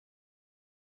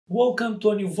Welcome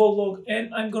to a new Voltlog,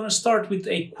 and I'm gonna start with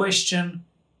a question.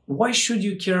 Why should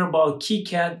you care about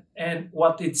Kicad and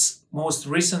what its most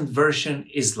recent version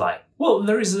is like? Well,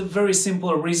 there is a very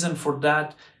simple reason for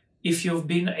that. If you've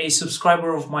been a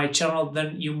subscriber of my channel,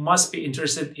 then you must be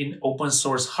interested in open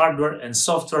source hardware and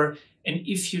software. And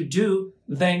if you do,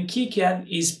 then Kicad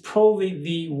is probably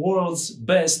the world's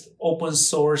best open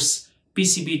source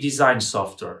PCB design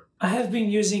software. I have been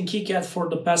using Kicad for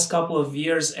the past couple of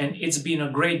years and it's been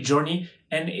a great journey.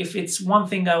 And if it's one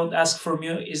thing I would ask from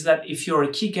you is that if you're a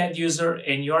Kicad user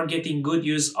and you're getting good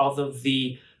use out of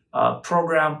the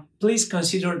program, please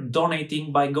consider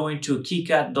donating by going to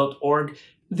kicad.org.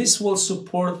 This will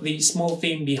support the small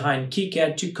team behind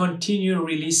Kicad to continue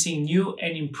releasing new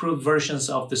and improved versions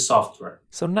of the software.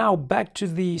 So now back to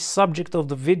the subject of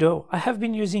the video. I have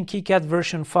been using Kicad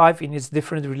version 5 in its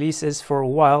different releases for a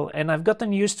while, and I've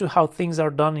gotten used to how things are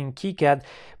done in Kicad,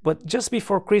 but just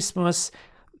before Christmas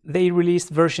they released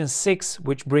version 6,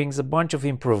 which brings a bunch of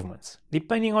improvements.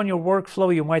 Depending on your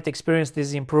workflow, you might experience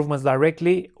these improvements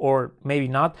directly or maybe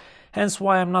not. Hence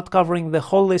why I'm not covering the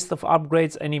whole list of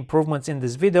upgrades and improvements in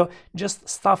this video, just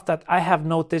stuff that I have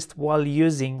noticed while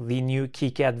using the new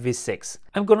Kicad v6.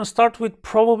 I'm gonna start with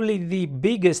probably the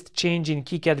biggest change in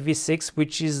Kicad v6,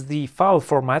 which is the file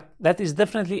format. That is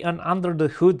definitely an under the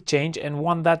hood change and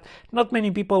one that not many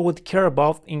people would care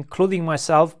about, including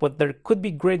myself, but there could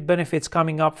be great benefits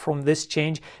coming up from this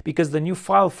change because the new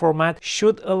file format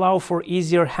should allow for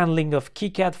easier handling of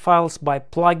Kicad files by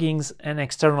plugins and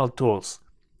external tools.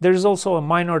 There's also a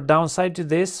minor downside to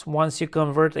this. Once you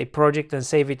convert a project and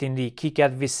save it in the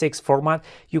Kicad v6 format,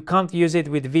 you can't use it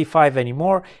with v5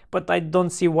 anymore, but I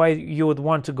don't see why you would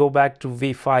want to go back to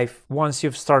v5 once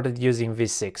you've started using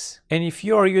v6. And if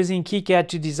you are using Kicad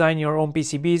to design your own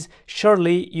PCBs,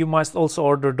 surely you must also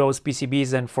order those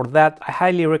PCBs, and for that I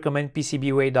highly recommend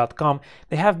PCBWay.com.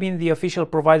 They have been the official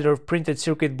provider of printed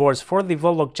circuit boards for the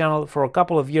Voltlog channel for a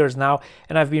couple of years now,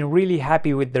 and I've been really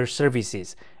happy with their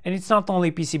services. And it's not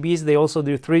only PCBs, they also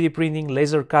do 3D printing,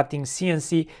 laser cutting,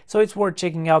 CNC, so it's worth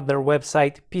checking out their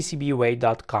website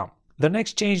PCBWay.com. The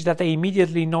next change that I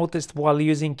immediately noticed while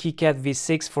using Kicad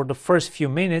v6 for the first few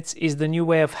minutes is the new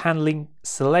way of handling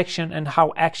selection and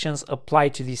how actions apply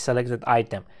to the selected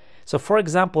item. So for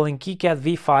example, in Kicad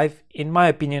v5, in my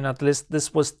opinion at least,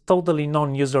 this was totally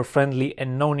non-user friendly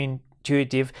and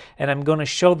non-intuitive, and I'm gonna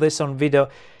show this on video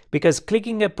because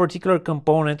clicking a particular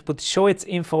component would show its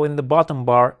info in the bottom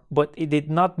bar, but it did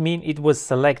not mean it was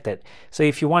selected. So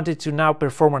if you wanted to now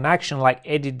perform an action like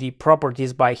edit the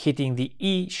properties by hitting the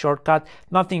E shortcut,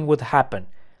 nothing would happen.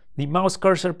 The mouse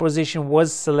cursor position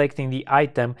was selecting the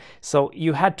item, so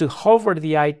you had to hover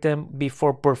the item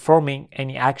before performing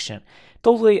any action.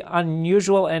 Totally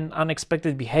unusual and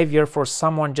unexpected behavior for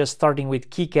someone just starting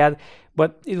with Kicad,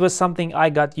 but it was something I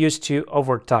got used to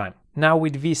over time. Now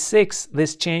with v6,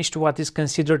 this changed to what is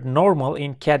considered normal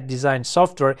in CAD design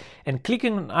software, and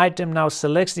clicking an item now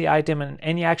selects the item and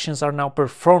any actions are now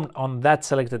performed on that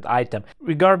selected item,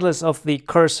 regardless of the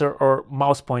cursor or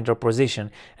mouse pointer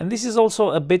position. And this is also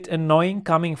a bit annoying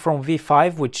coming from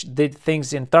v5, which did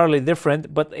things entirely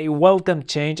different, but a welcome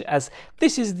change as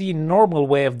this is the normal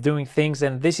way of doing things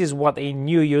and this is what a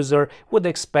new user would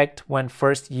expect when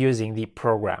first using the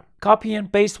program. Copy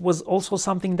and paste was also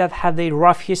something that had a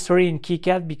rough history in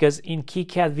Kicad because in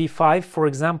Kicad v5, for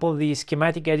example, the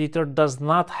schematic editor does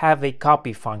not have a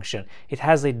copy function. It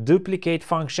has a duplicate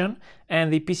function,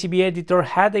 and the PCB editor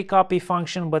had a copy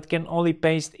function but can only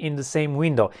paste in the same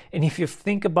window. And if you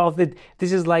think about it,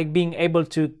 this is like being able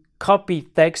to copy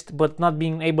text but not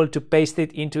being able to paste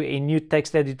it into a new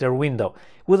text editor window.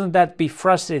 Wouldn't that be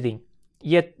frustrating?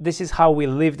 Yet this is how we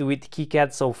lived with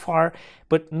Kicad so far,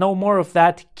 but no more of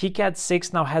that. Kicad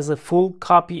 6 now has a full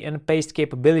copy and paste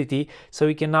capability, so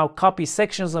you can now copy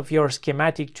sections of your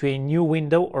schematic to a new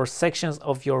window or sections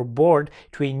of your board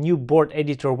to a new board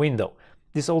editor window.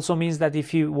 This also means that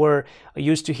if you were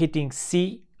used to hitting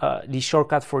C, the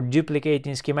shortcut for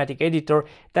duplicating schematic editor,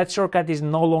 that shortcut is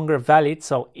no longer valid,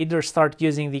 so either start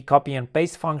using the copy and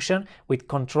paste function with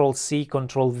Ctrl+C,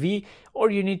 Ctrl+V, or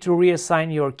you need to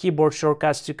reassign your keyboard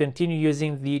shortcuts to continue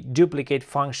using the duplicate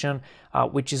function,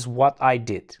 which is what I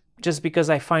did. Just because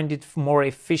I find it more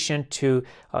efficient to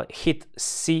hit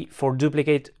C for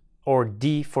duplicate or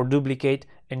D for duplicate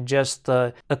and just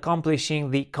accomplishing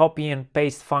the copy and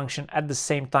paste function at the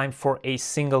same time for a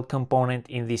single component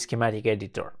in the schematic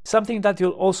editor. Something that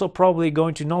you'll also probably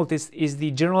going to notice is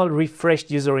the general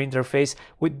refreshed user interface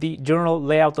with the general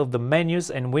layout of the menus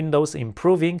and windows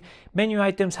improving. Menu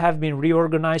items have been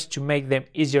reorganized to make them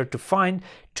easier to find.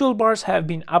 Toolbars have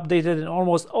been updated and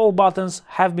almost all buttons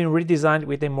have been redesigned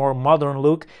with a more modern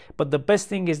look, but the best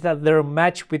thing is that they're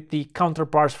matched with the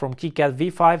counterparts from Kicad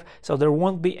V5, so there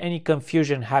won't be any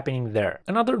confusion happening there.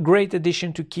 Another great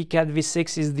addition to Kicad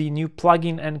V6 is the new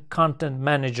plugin and content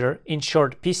manager, in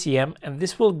short PCM, and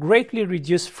this will greatly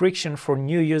reduce friction for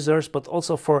new users, but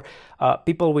also for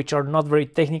people which are not very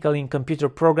technical in computer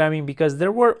programming, because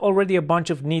there were already a bunch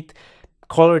of neat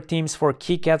color themes for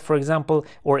Kicad, for example,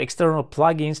 or external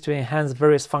plugins to enhance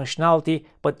various functionality,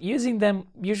 but using them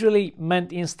usually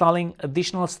meant installing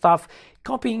additional stuff,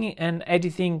 copying and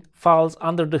editing files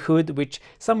under the hood, which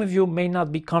some of you may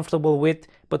not be comfortable with,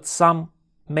 but some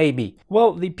maybe.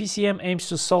 Well, the PCM aims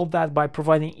to solve that by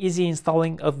providing easy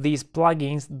installing of these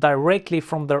plugins directly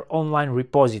from their online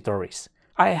repositories.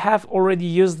 I have already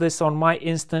used this on my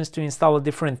instance to install a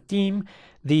different theme,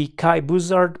 the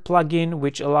Kicad plugin,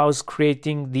 which allows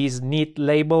creating these neat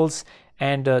labels,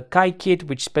 and Kicad,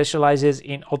 which specializes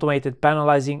in automated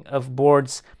panelizing of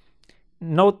boards.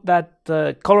 Note that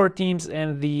the color themes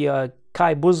and the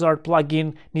Kicad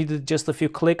plugin needed just a few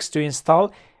clicks to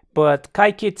install, but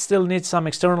Kicad still needs some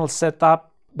external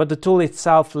setup, but the tool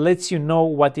itself lets you know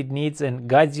what it needs and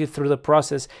guides you through the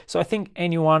process, so I think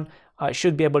anyone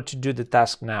should be able to do the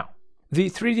task now. The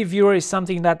 3D viewer is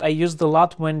something that I used a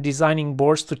lot when designing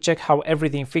boards to check how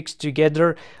everything fits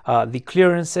together, the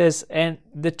clearances, and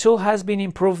the tool has been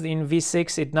improved in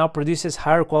V6. It now produces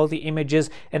higher quality images,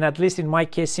 and at least in my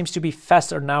case seems to be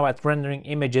faster now at rendering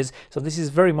images, so this is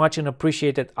very much an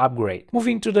appreciated upgrade.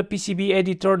 Moving to the PCB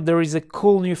editor, there is a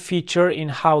cool new feature in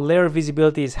how layer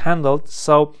visibility is handled.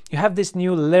 So you have this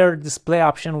new layer display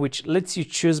option which lets you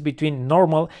choose between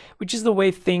normal, which is the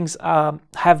way things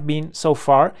have been so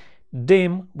far,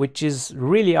 dim, which is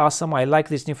really awesome. I like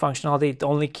this new functionality. It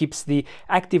only keeps the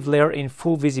active layer in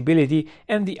full visibility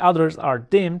and the others are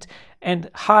dimmed, and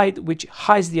hide, which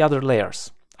hides the other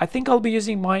layers. I think I'll be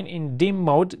using mine in dim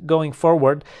mode going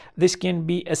forward. This can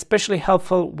be especially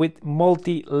helpful with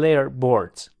multi-layer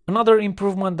boards. Another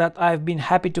improvement that I've been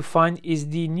happy to find is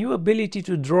the new ability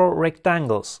to draw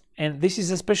rectangles, and this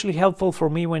is especially helpful for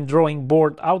me when drawing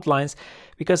board outlines,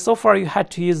 because so far you had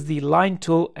to use the line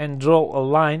tool and draw a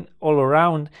line all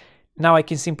around. Now I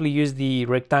can simply use the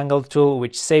rectangle tool,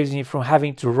 which saves me from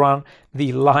having to run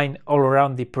the line all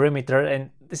around the perimeter, and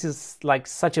this is like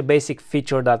such a basic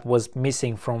feature that was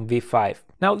missing from V5.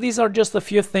 Now these are just a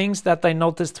few things that I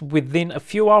noticed within a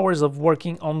few hours of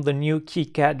working on the new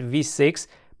Kicad V6,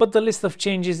 but the list of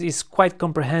changes is quite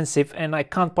comprehensive and I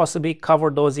can't possibly cover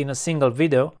those in a single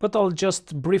video, but I'll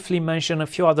just briefly mention a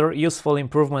few other useful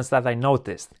improvements that I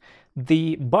noticed.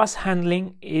 The bus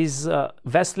handling is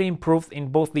vastly improved in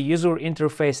both the user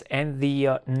interface and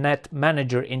the net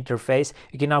manager interface.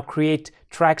 You can now create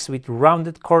tracks with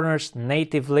rounded corners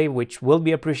natively, which will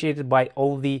be appreciated by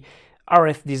all the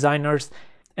RF designers.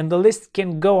 And the list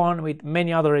can go on with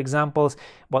many other examples,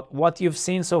 but what you've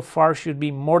seen so far should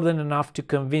be more than enough to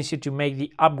convince you to make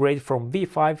the upgrade from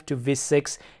V5 to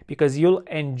V6, because you'll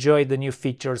enjoy the new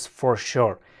features for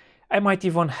sure. I might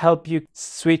even help you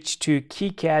switch to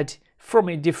Kicad from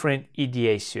a different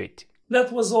EDA suite.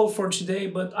 That was all for today,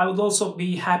 but I would also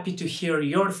be happy to hear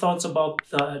your thoughts about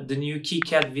the new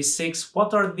Kicad V6.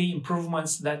 What are the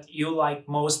improvements that you like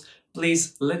most?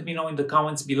 Please let me know in the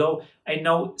comments below. I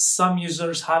know some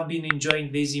users have been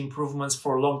enjoying these improvements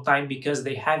for a long time because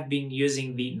they have been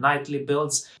using the nightly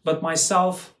builds, but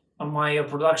myself, on my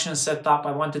production setup,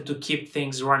 I wanted to keep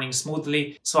things running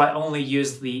smoothly, so I only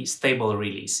used the stable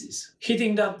releases.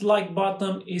 Hitting that like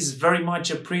button is very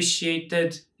much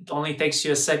appreciated. It only takes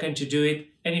you a second to do it.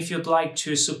 And if you'd like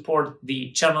to support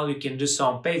the channel, you can do so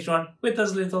on Patreon with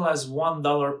as little as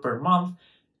 $1 per month.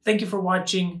 Thank you for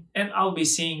watching, and I'll be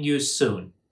seeing you soon.